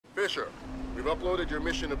Fisher, we've uploaded your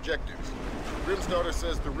mission objectives. Grimstarter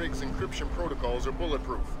says the rig's encryption protocols are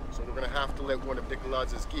bulletproof, so we're gonna have to let one of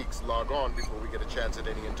Nikolaz's geeks log on before we get a chance at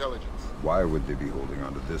any intelligence. Why would they be holding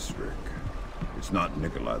onto this rig? It's not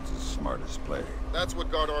Nikolaz's smartest play. That's what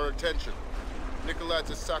got our attention. Nikolaz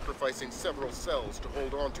is sacrificing several cells to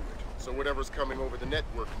hold on to it, so whatever's coming over the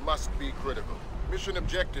network must be critical. Mission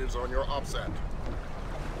objectives on your OPSAT.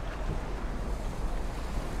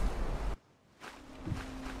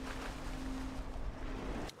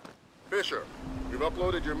 Fisher, we've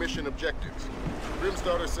uploaded your mission objectives.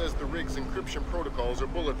 Grimstarter says the rig's encryption protocols are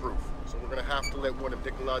bulletproof, so we're gonna have to let one of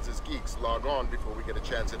Nikolaz's geeks log on before we get a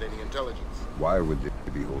chance at any intelligence. Why would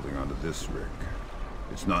they be holding onto this rig?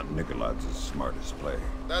 It's not Nikolaz's smartest play.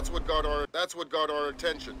 That's what got our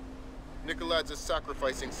attention. Nikolaz is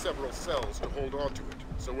sacrificing several cells to hold on to it,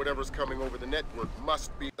 so whatever's coming over the network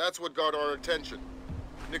must be... That's what got our attention.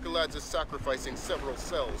 Nikolaz is sacrificing several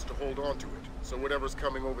cells to hold on to it, so whatever's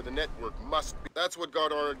coming over the network must be... That's what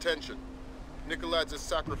got our attention. Nikolaz is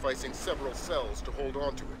sacrificing several cells to hold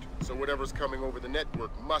on to it, so whatever's coming over the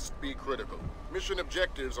network must be critical. Mission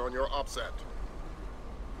objectives on your OPSAT.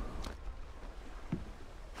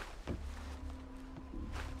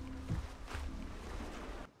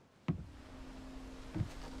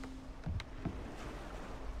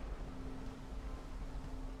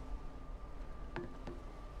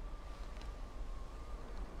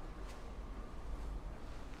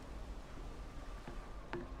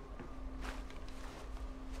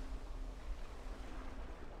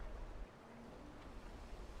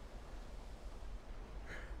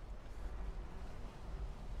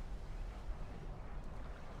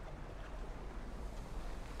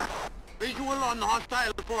 Visual on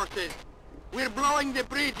hostile forces. We're blowing the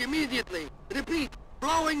bridge immediately. Repeat,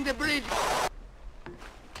 blowing the bridge.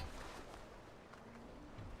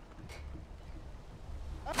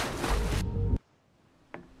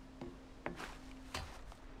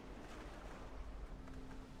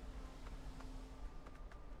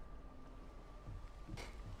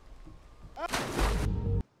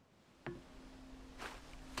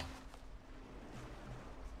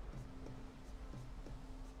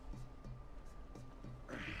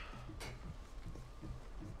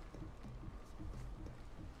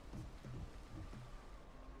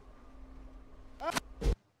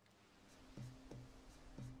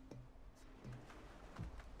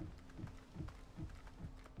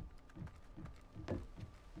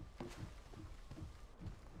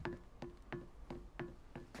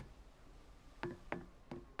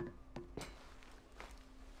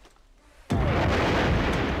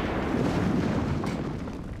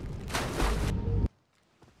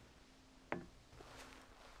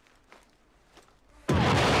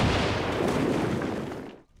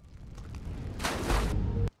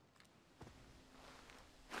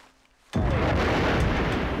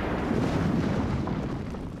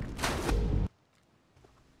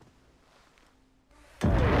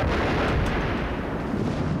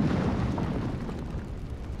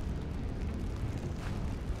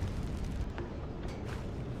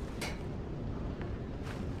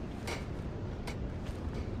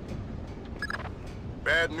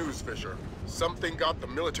 Bad news, Fisher. Something got the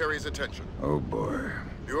military's attention. Oh boy.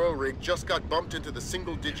 The oil rig just got bumped into the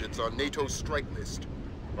single digits on NATO's strike list.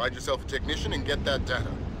 Find yourself a technician and get that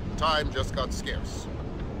data. Time just got scarce.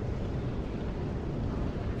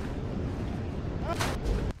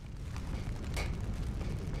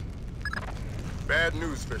 Bad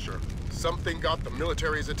news, Fisher. Something got the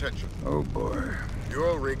military's attention. Oh boy. The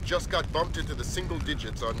oil rig just got bumped into the single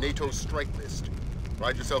digits on NATO's strike list.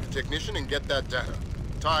 Find yourself a technician and get that data.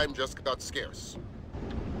 Time just got scarce.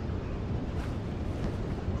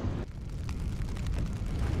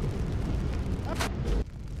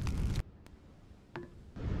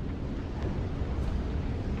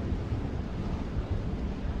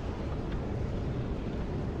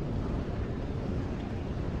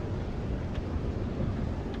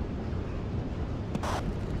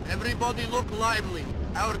 Everybody look lively.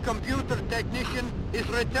 Our computer technician is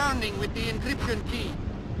returning with the encryption key.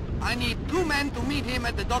 I need 2 men to meet him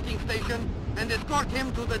at the docking station and escort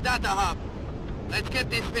him to the data hub. Let's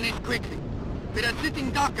get this finished quickly. We're a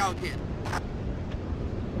sitting duck out here.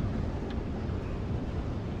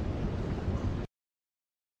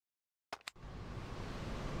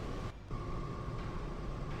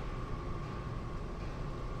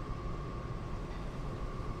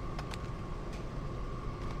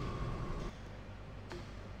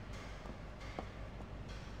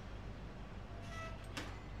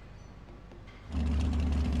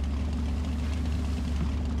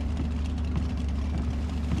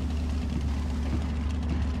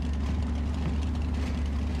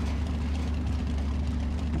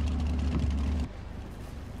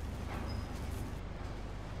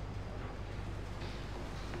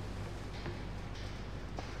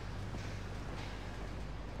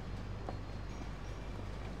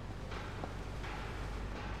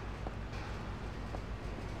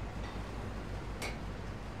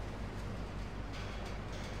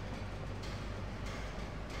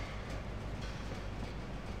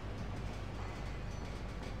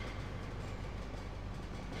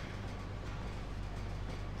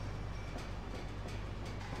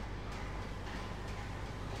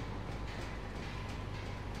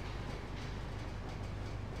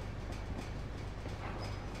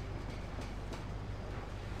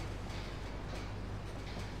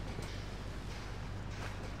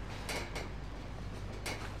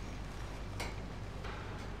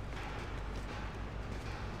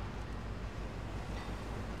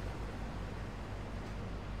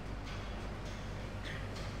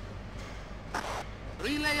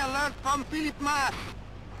 Relay alert from Philip Mass.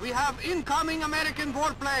 We have incoming American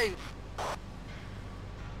warplanes.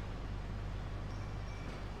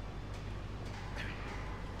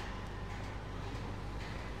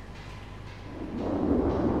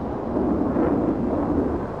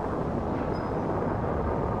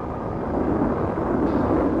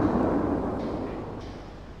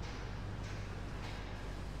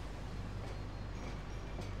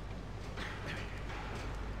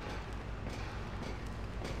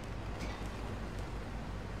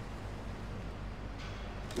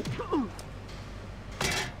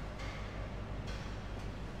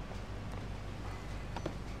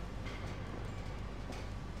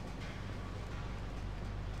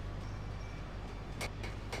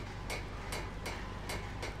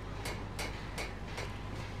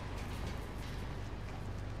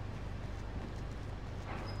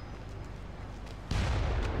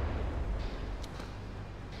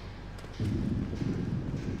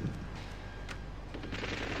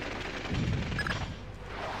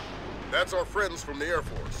 That's our friends from the Air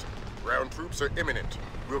Force. Ground troops are imminent.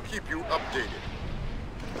 We'll keep you updated.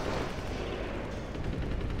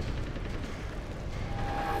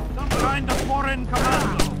 Some kind of foreign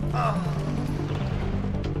commando.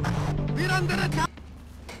 We're under attack.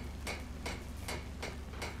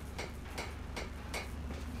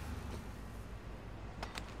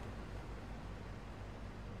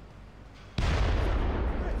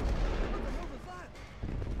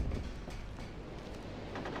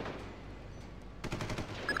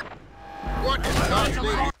 What in God's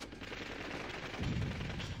name?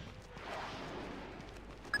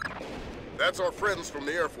 That's our friends from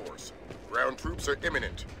the Air Force. Ground troops are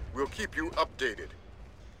imminent. We'll keep you updated.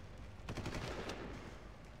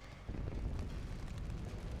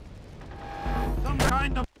 Some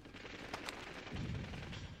kind of...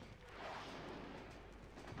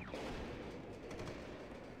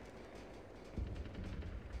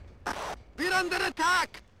 We're under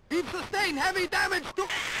attack. We've sustained heavy damage to...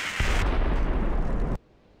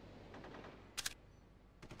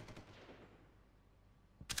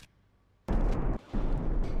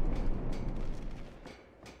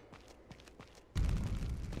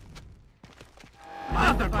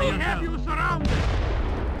 We have you surrounded!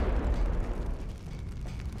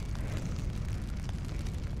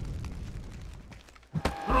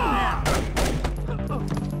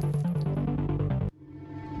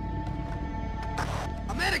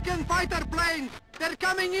 American fighter planes! They're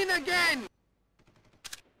coming in again!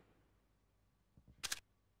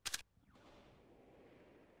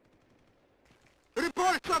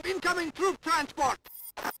 Reports of incoming troop transport!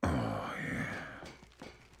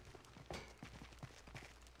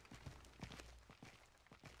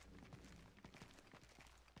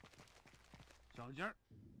 Soldier.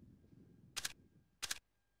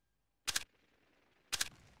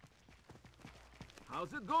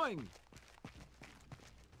 How's it going?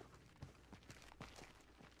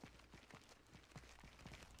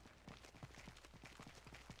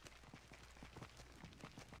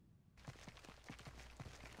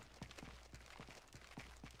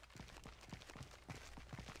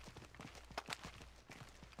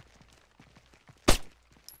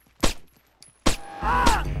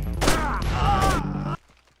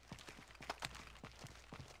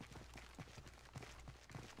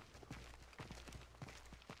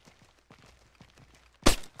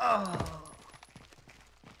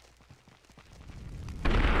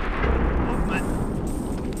 Movement.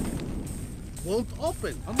 Won't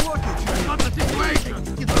open. I'm working. Not the situation.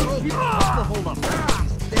 Get the rope. Hold up.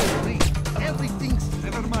 Stay free. Everything's...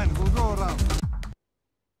 Never mind. We'll go around.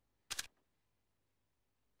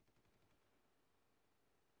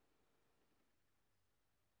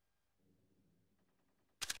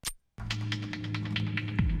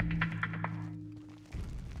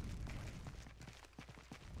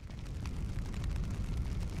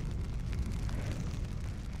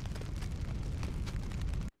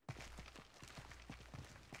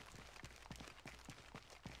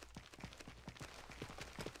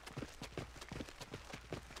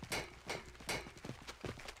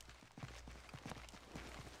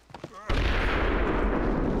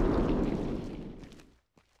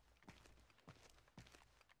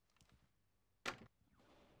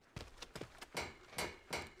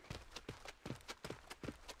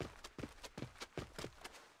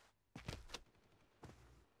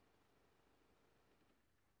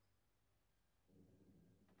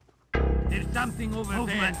 There's something over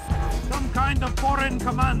there. Some kind of foreign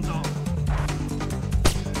commando.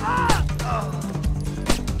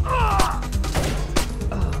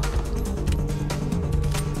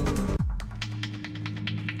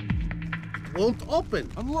 won't open.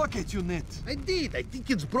 Unlock it, you net. I did. I think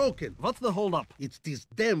it's broken. What's the holdup? It's this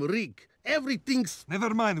damn rig. Everything's...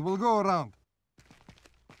 Never mind, we'll go around.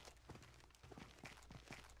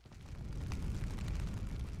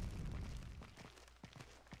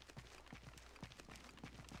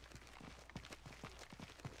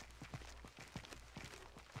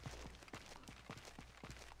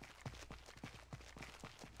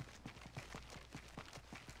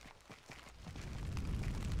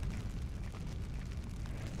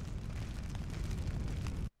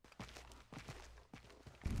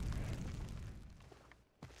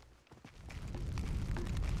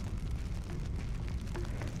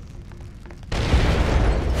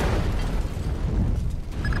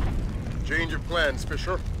 Change of plans,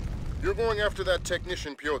 Fisher. You're going after that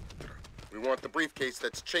technician, Piotr. We want the briefcase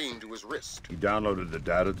that's chained to his wrist. He downloaded the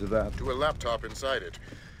data to that? To a laptop inside it.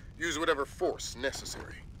 Use whatever force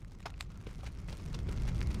necessary.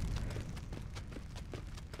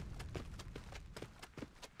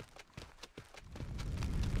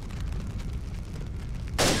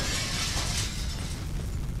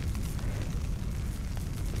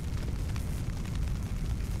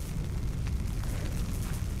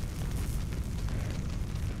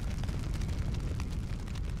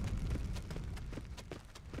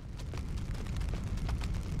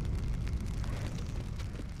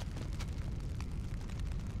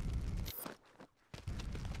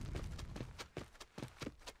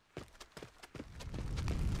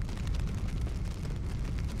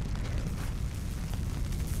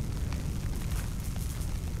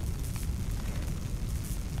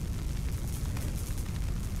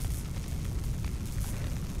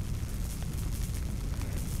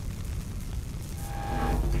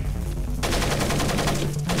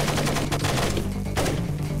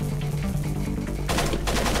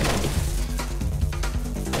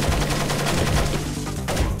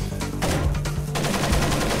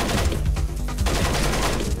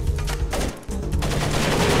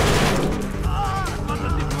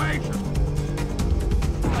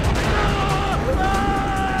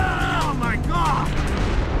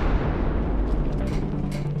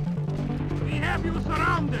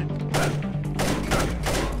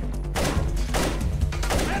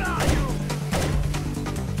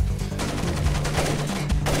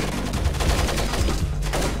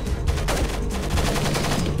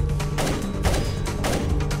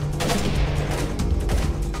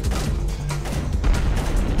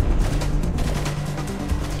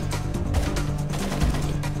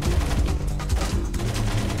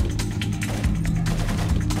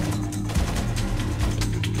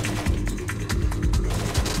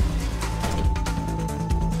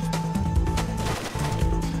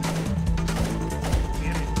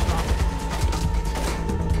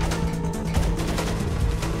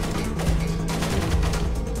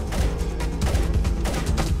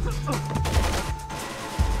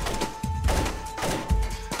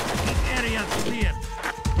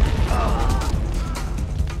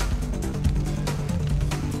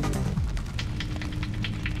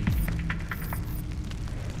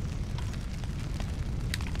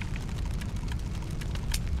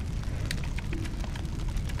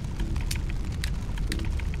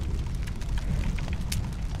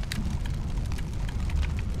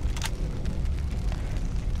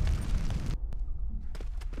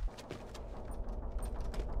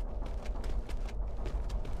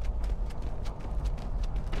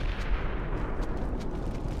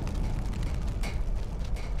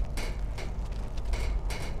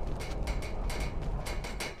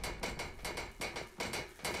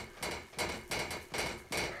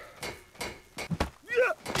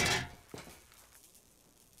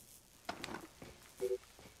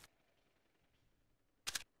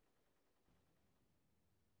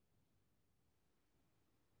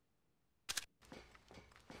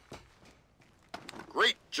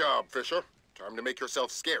 Great job, Fisher. Time to make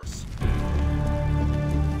yourself scarce.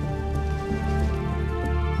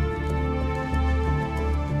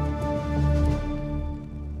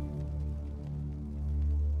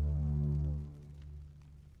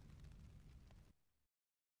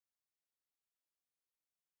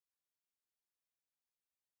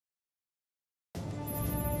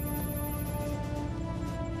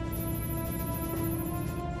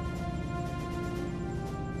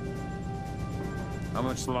 How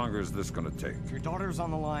much longer is this gonna take? Your daughter's on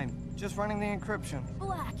the line. Just running the encryption.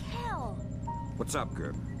 Black hell! What's up,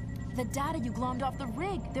 Gerb? The data you glommed off the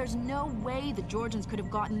rig. There's no way the Georgians could have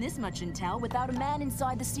gotten this much intel without a man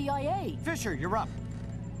inside the CIA. Fisher, you're up.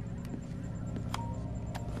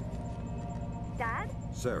 Dad?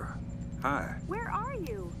 Sarah. Hi. Where are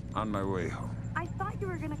you? On my way home. I thought you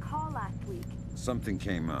were gonna call last week. Something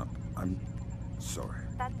came up. I'm Sorry.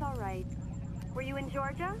 That's all right. Were you in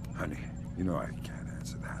Georgia? Honey, you know I can't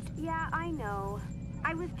answer that. Yeah, I know.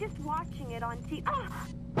 I was just watching it on TV. Ah!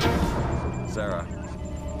 Sarah.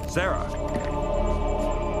 Sarah!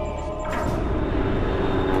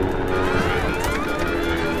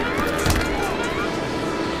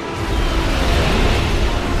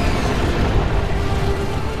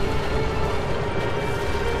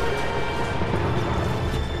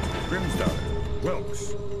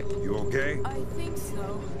 Wilkes, you okay? I think so.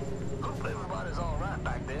 Hope everybody's all right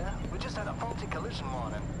back there. We just had a faulty collision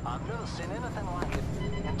warning. I've never seen anything like it.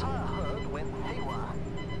 The entire herd went haywire.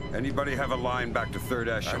 Anybody have a line back to 3rd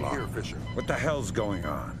Echelon? I'm here, Fisher. What the hell's going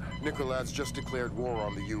on? Nicolad's just declared war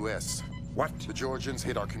on the U.S. What? The Georgians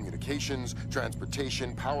hit our communications,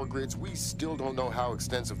 transportation, power grids. We still don't know how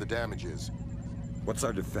extensive the damage is. What's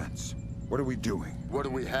our defense? What are we doing? What do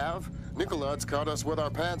we have? Nicolad's caught us with our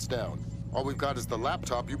pants down. All we've got is the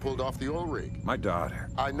laptop you pulled off the oil rig. My daughter.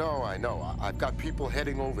 I know. I've got people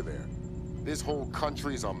heading over there. This whole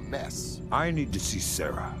country's a mess. I need to see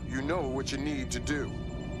Sarah. You know what you need to do.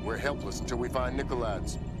 We're helpless until we find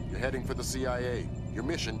Nicolad's. You're heading for the CIA. Your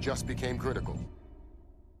mission just became critical.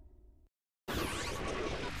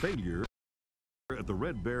 Failure at the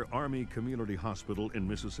Red Bear Army Community Hospital in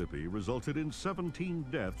Mississippi resulted in 17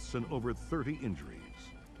 deaths and over 30 injuries.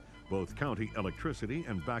 Both county electricity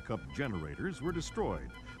and backup generators were destroyed,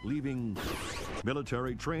 leaving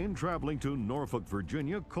military train traveling to Norfolk,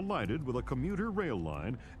 Virginia collided with a commuter rail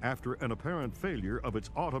line after an apparent failure of its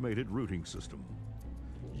automated routing system.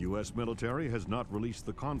 U.S. military has not released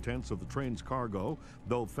the contents of the train's cargo,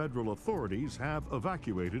 though federal authorities have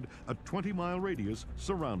evacuated a 20-mile radius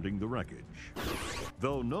surrounding the wreckage.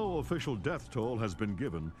 Though no official death toll has been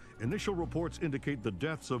given, initial reports indicate the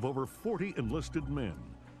deaths of over 40 enlisted men.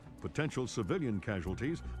 Potential civilian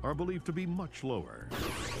casualties are believed to be much lower.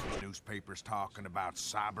 Newspapers talking about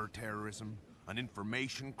cyber terrorism, an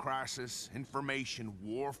information crisis, information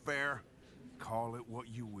warfare. Call it what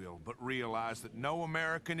you will, but realize that no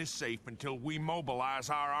American is safe until we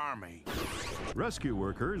mobilize our army. Rescue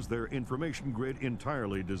workers, their information grid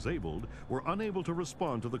entirely disabled, were unable to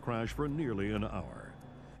respond to the crash for nearly an hour.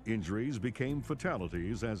 Injuries became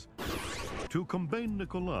fatalities as, to combat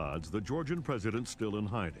Nicolad's, the Georgian president still in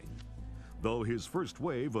hiding. Though his first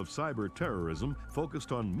wave of cyber terrorism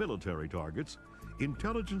focused on military targets,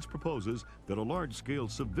 intelligence proposes that a large-scale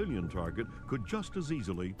civilian target could just as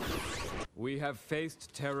easily... We have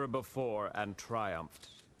faced terror before and triumphed.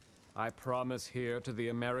 I promise here to the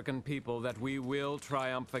American people that we will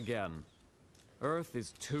triumph again. Earth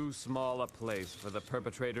is too small a place for the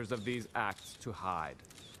perpetrators of these acts to hide.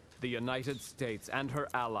 The United States and her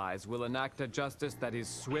allies will enact a justice that is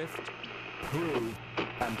swift, true,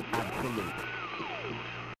 and absolute.